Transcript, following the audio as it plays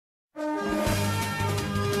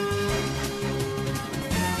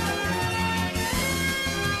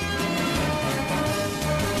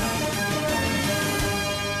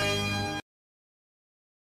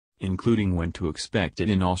including when to expect it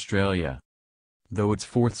in Australia. Though its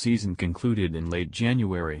fourth season concluded in late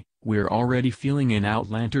January, we're already feeling an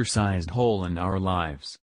Outlander-sized hole in our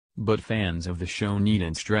lives. But fans of the show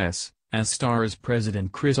needn't stress, as Starz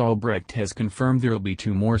president Chris Albrecht has confirmed there'll be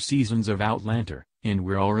 2 more seasons of Outlander, and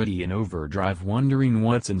we're already in overdrive wondering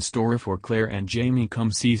what's in store for Claire and Jamie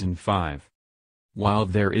come season 5. While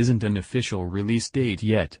there isn't an official release date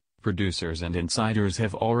yet, producers and insiders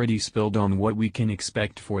have already spilled on what we can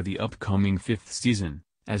expect for the upcoming 5th season,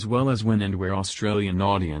 as well as when and where Australian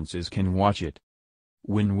audiences can watch it.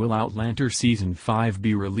 When will Outlander season 5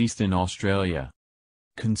 be released in Australia?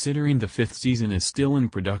 Considering the 5th season is still in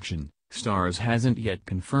production, Starz hasn't yet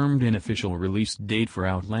confirmed an official release date for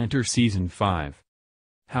Outlander season 5.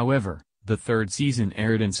 However, the 3rd season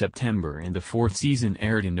aired in September and the 4th season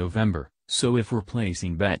aired in November, so if we're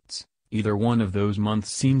placing bets, either one of those months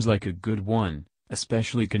seems like a good one,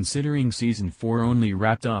 especially considering season 4 only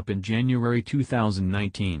wrapped up in January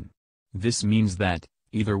 2019. This means that,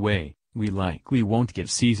 either way, we likely won't get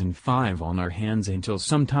season 5 on our hands until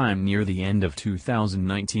sometime near the end of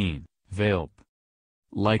 2019, Velp.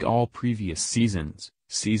 Like all previous seasons,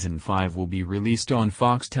 season 5 will be released on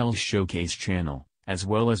Foxtel's Showcase channel, as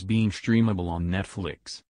well as being streamable on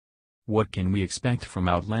Netflix. What can we expect from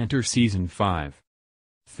Outlander season 5?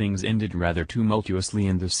 Things ended rather tumultuously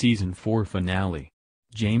in the season 4 finale.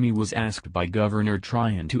 Jamie was asked by Governor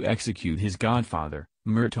Tryon to execute his godfather,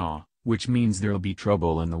 Murtaugh, which means there'll be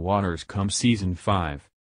trouble in the waters come season 5.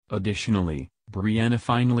 Additionally, Brianna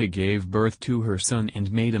finally gave birth to her son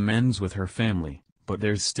and made amends with her family, but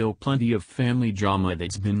there's still plenty of family drama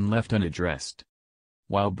that's been left unaddressed.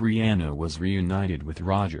 While Brianna was reunited with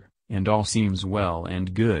Roger, and all seems well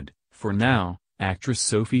and good, for now, actress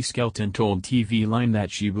Sophie Skelton told TV Line that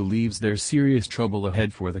she believes there's serious trouble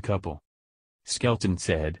ahead for the couple. Skelton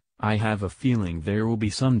said, "I have a feeling there will be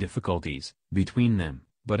some difficulties between them,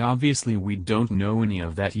 but obviously we don't know any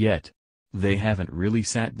of that yet. They haven't really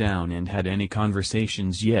sat down and had any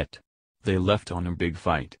conversations yet. They left on a big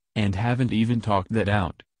fight, and haven't even talked that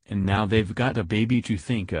out, and now they've got a baby to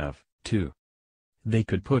think of, too. They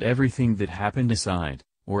could put everything that happened aside,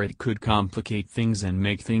 or it could complicate things and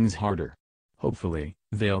make things harder. Hopefully,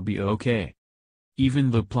 they'll be okay.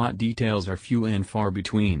 Even though plot details are few and far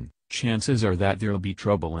between, chances are that there'll be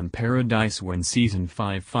trouble in paradise when season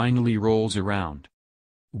 5 finally rolls around."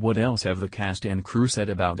 What else have the cast and crew said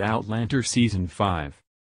about Outlander season 5?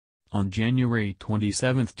 On January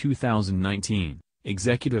 27, 2019,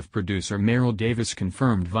 executive producer Meryl Davis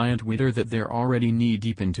confirmed via Twitter that they're already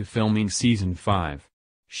knee-deep into filming season 5.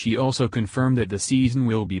 She also confirmed that the season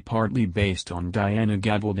will be partly based on Diana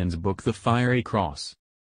Gabaldon's book The Fiery Cross.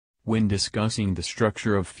 When discussing the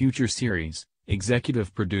structure of future series,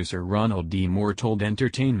 executive producer Ronald D. Moore told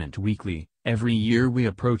Entertainment Weekly, "Every year we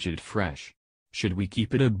approach it fresh. Should we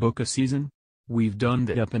keep it a book a season? We've done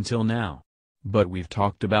that up until now. But we've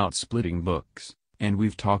talked about splitting books, and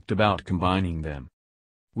we've talked about combining them.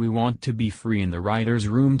 We want to be free in the writer's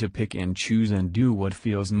room to pick and choose and do what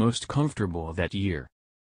feels most comfortable that year."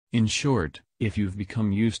 In short, if you've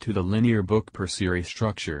become used to the linear book per series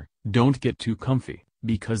structure, don't get too comfy,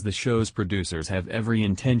 because the show's producers have every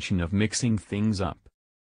intention of mixing things up.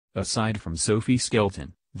 Aside from Sophie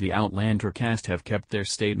Skelton, the Outlander cast have kept their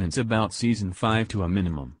statements about season 5 to a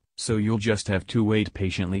minimum, so you'll just have to wait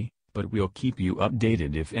patiently, but we'll keep you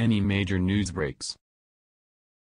updated if any major news breaks.